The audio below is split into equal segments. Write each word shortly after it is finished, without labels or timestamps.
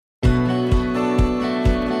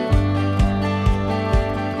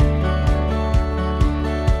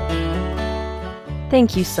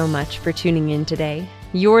Thank you so much for tuning in today.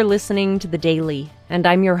 You're listening to The Daily, and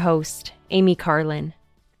I'm your host, Amy Carlin.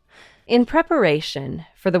 In preparation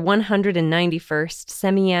for the 191st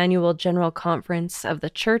Semi-Annual General Conference of The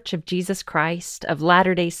Church of Jesus Christ of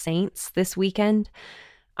Latter-day Saints this weekend,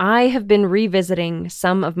 I have been revisiting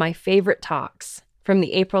some of my favorite talks from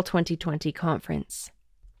the April 2020 conference.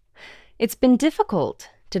 It's been difficult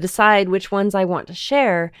to decide which ones I want to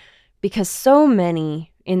share because so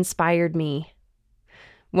many inspired me.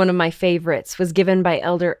 One of my favorites was given by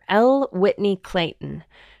Elder L. Whitney Clayton,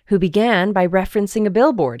 who began by referencing a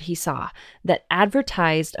billboard he saw that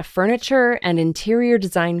advertised a furniture and interior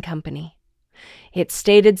design company. It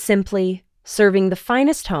stated simply, serving the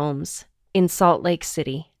finest homes in Salt Lake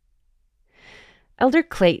City. Elder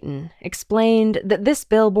Clayton explained that this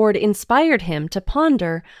billboard inspired him to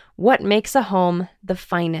ponder what makes a home the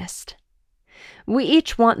finest. We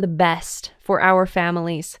each want the best for our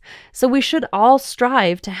families, so we should all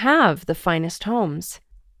strive to have the finest homes.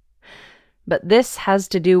 But this has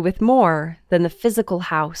to do with more than the physical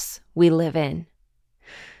house we live in.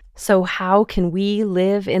 So how can we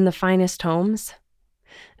live in the finest homes?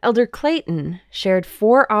 Elder Clayton shared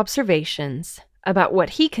 4 observations about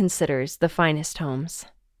what he considers the finest homes.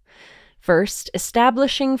 First,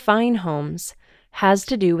 establishing fine homes has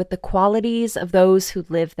to do with the qualities of those who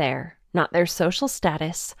live there, not their social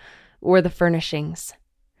status or the furnishings.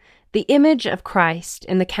 The image of Christ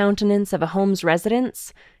in the countenance of a home's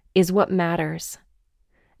residents is what matters.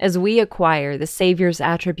 As we acquire the Savior's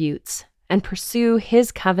attributes and pursue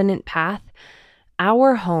his covenant path,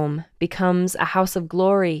 our home becomes a house of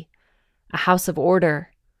glory, a house of order,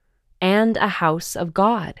 and a house of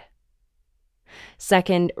God.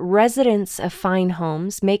 Second, residents of fine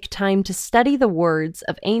homes make time to study the words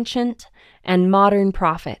of ancient and modern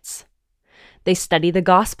prophets. They study the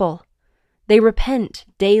gospel. They repent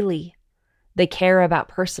daily. They care about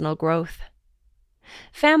personal growth.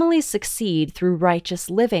 Families succeed through righteous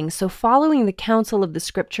living, so following the counsel of the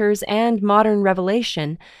scriptures and modern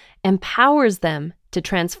revelation empowers them to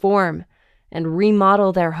transform and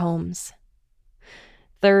remodel their homes.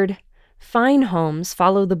 Third, fine homes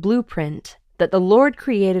follow the blueprint that the Lord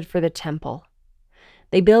created for the temple.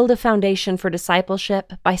 They build a foundation for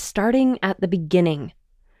discipleship by starting at the beginning.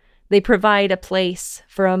 They provide a place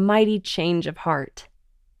for a mighty change of heart.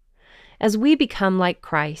 As we become like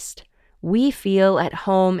Christ, we feel at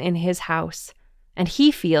home in his house, and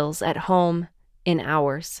he feels at home in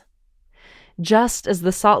ours. Just as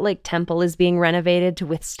the Salt Lake Temple is being renovated to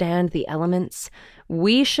withstand the elements,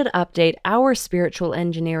 we should update our spiritual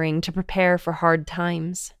engineering to prepare for hard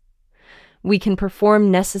times. We can perform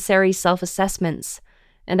necessary self-assessments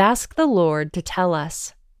and ask the Lord to tell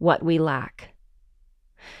us what we lack.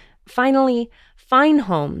 Finally, fine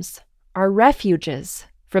homes are refuges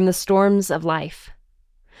from the storms of life.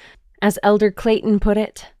 As Elder Clayton put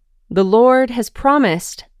it, the Lord has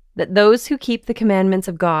promised that those who keep the commandments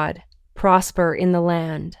of God prosper in the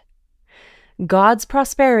land. God's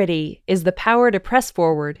prosperity is the power to press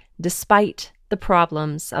forward despite the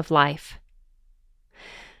problems of life.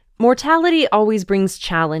 Mortality always brings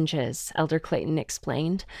challenges, Elder Clayton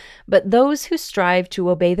explained, but those who strive to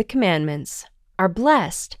obey the commandments are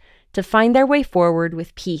blessed to find their way forward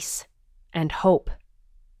with peace and hope.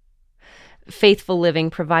 Faithful living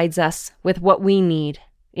provides us with what we need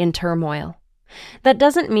in turmoil. That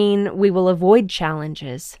doesn't mean we will avoid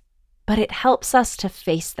challenges, but it helps us to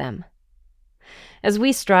face them. As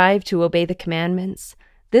we strive to obey the commandments,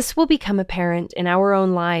 this will become apparent in our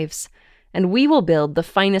own lives, and we will build the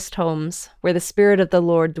finest homes where the Spirit of the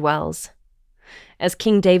Lord dwells. As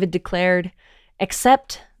King David declared,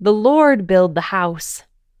 "Except the Lord build the house,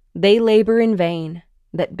 they labor in vain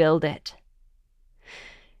that build it."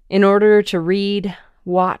 In order to read,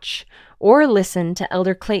 watch, or listen to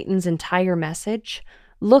Elder Clayton's entire message,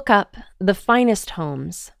 look up The Finest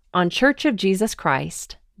Homes on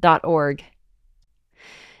churchofjesuschrist.org.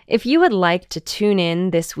 If you would like to tune in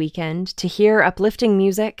this weekend to hear uplifting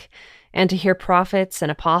music and to hear prophets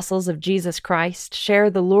and apostles of Jesus Christ share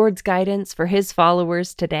the Lord's guidance for his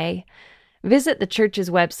followers today, visit the church's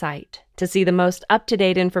website to see the most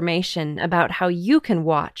up-to-date information about how you can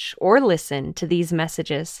watch or listen to these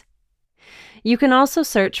messages. You can also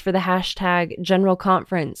search for the hashtag General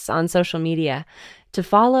Conference on social media to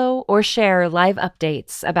follow or share live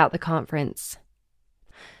updates about the conference.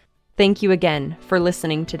 Thank you again for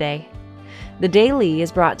listening today. The Daily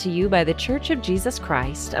is brought to you by the Church of Jesus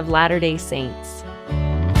Christ of Latter-day Saints.